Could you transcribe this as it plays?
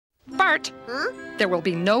Bart! Huh? There will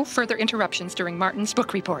be no further interruptions during Martin's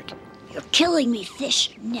book report. You're killing me,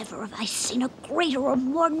 Fish. Never have I seen a greater or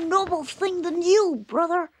more noble thing than you,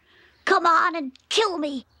 brother. Come on and kill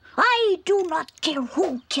me. I do not care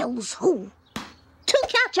who kills who. To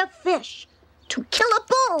catch a fish, to kill a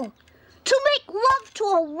bull, to make love to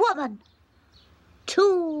a woman,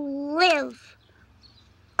 to live.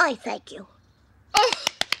 I thank you. Oh,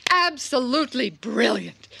 absolutely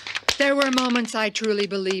brilliant. There were moments I truly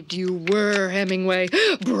believed you were Hemingway.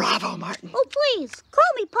 Bravo, Martin. Oh, please, call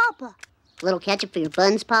me Papa. A little ketchup for your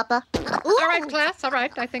buns, Papa? All right, class, all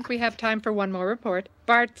right. I think we have time for one more report.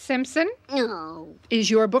 Bart Simpson, No. is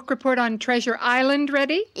your book report on Treasure Island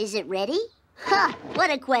ready? Is it ready? Ha! What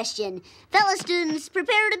a question. Fellow students,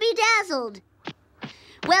 prepare to be dazzled.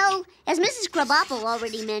 Well, as Mrs. Krabappel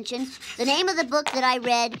already mentioned, the name of the book that I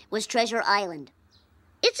read was Treasure Island.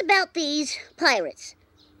 It's about these pirates.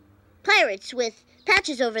 Pirates with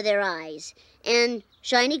patches over their eyes, and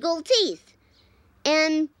shiny gold teeth,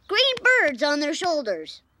 and green birds on their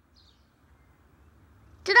shoulders.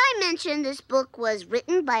 Did I mention this book was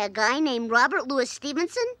written by a guy named Robert Louis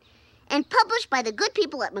Stevenson and published by the good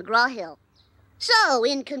people at McGraw-Hill? So,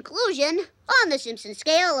 in conclusion, on the Simpsons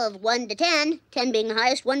scale of 1 to 10, 10 being the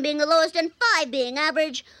highest, 1 being the lowest, and 5 being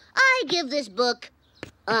average, I give this book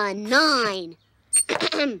a 9.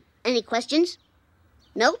 Any questions?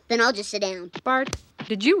 No? Then I'll just sit down. Bart,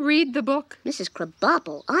 did you read the book? Mrs.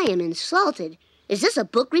 Krabappel, I am insulted. Is this a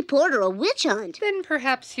book report or a witch hunt? Then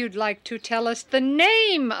perhaps you'd like to tell us the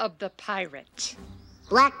name of the pirate.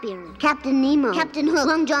 Blackbeard, Captain Nemo, Captain Hook,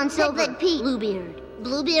 Long John Silver, Pete, Bluebeard.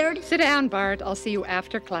 Bluebeard? Sit down, Bart. I'll see you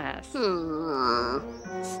after class. Aww.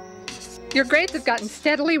 Your grades have gotten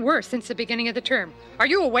steadily worse since the beginning of the term. Are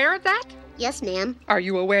you aware of that? Yes, ma'am. Are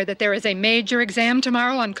you aware that there is a major exam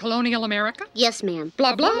tomorrow on colonial America? Yes, ma'am.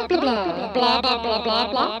 Blah, blah, blah, blah, blah, blah, blah, blah,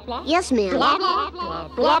 blah, blah. Yes, ma'am. Blah, blah, blah,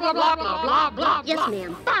 blah, blah, blah, blah, blah, blah. Yes,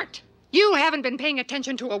 ma'am. Bart, you haven't been paying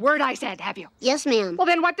attention to a word I said, have you? Yes, ma'am. Well,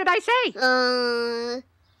 then what did I say?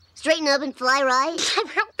 Straighten up and fly right.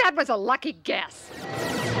 Well, that was a lucky guess.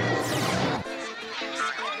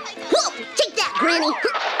 Whoa! Take that, Granny!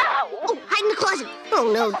 Oh, hide in the closet.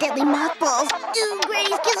 Oh, no, deadly mothballs. Ooh,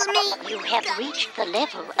 Granny's kissing me. You have reached the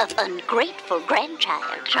level of ungrateful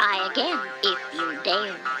grandchild. Try again if you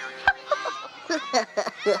dare.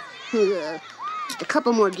 Just a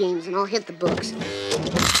couple more games and I'll hit the books.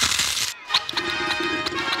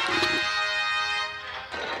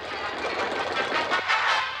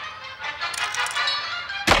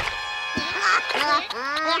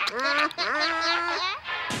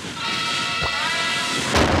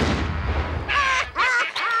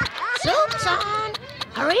 Soup's on.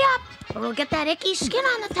 Hurry up, or we'll get that icky skin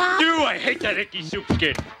on the top. I hate that icky soup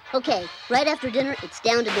skin. Okay, right after dinner, it's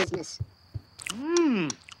down to business.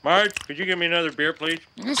 Marge, could you give me another beer, please?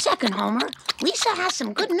 In a second, Homer. Lisa has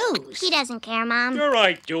some good news. He doesn't care, Mom. Sure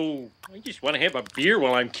I do. I just want to have a beer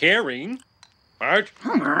while I'm carrying. Marge?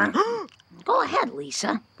 Homer, go ahead,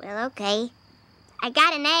 Lisa. Well, okay. I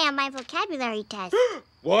got an A on my vocabulary test.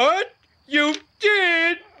 What? You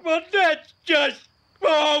did? Well, that's just...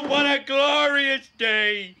 Oh, what a glorious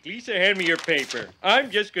day. Lisa, hand me your paper. I'm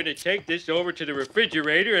just going to take this over to the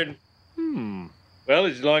refrigerator and... Well,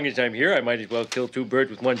 as long as I'm here, I might as well kill 2 birds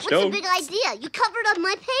with one stone. What's the big idea? You covered up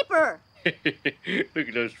my paper. Look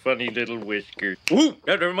at those funny little whiskers. Ooh,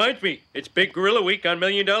 that reminds me. It's Big Gorilla Week on $1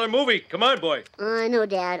 Million Movie. Come on, boy. I know,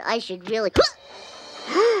 Dad. I should really...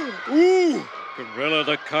 Ooh, Gorilla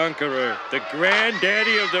the Conqueror, the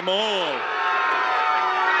granddaddy of them all.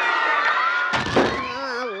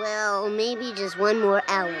 Well, maybe just one more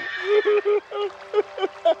hour.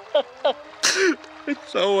 It's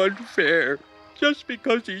so unfair. Just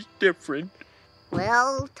because he's different.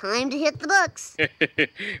 Well, time to hit the books.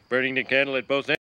 Burning the candle at both ends.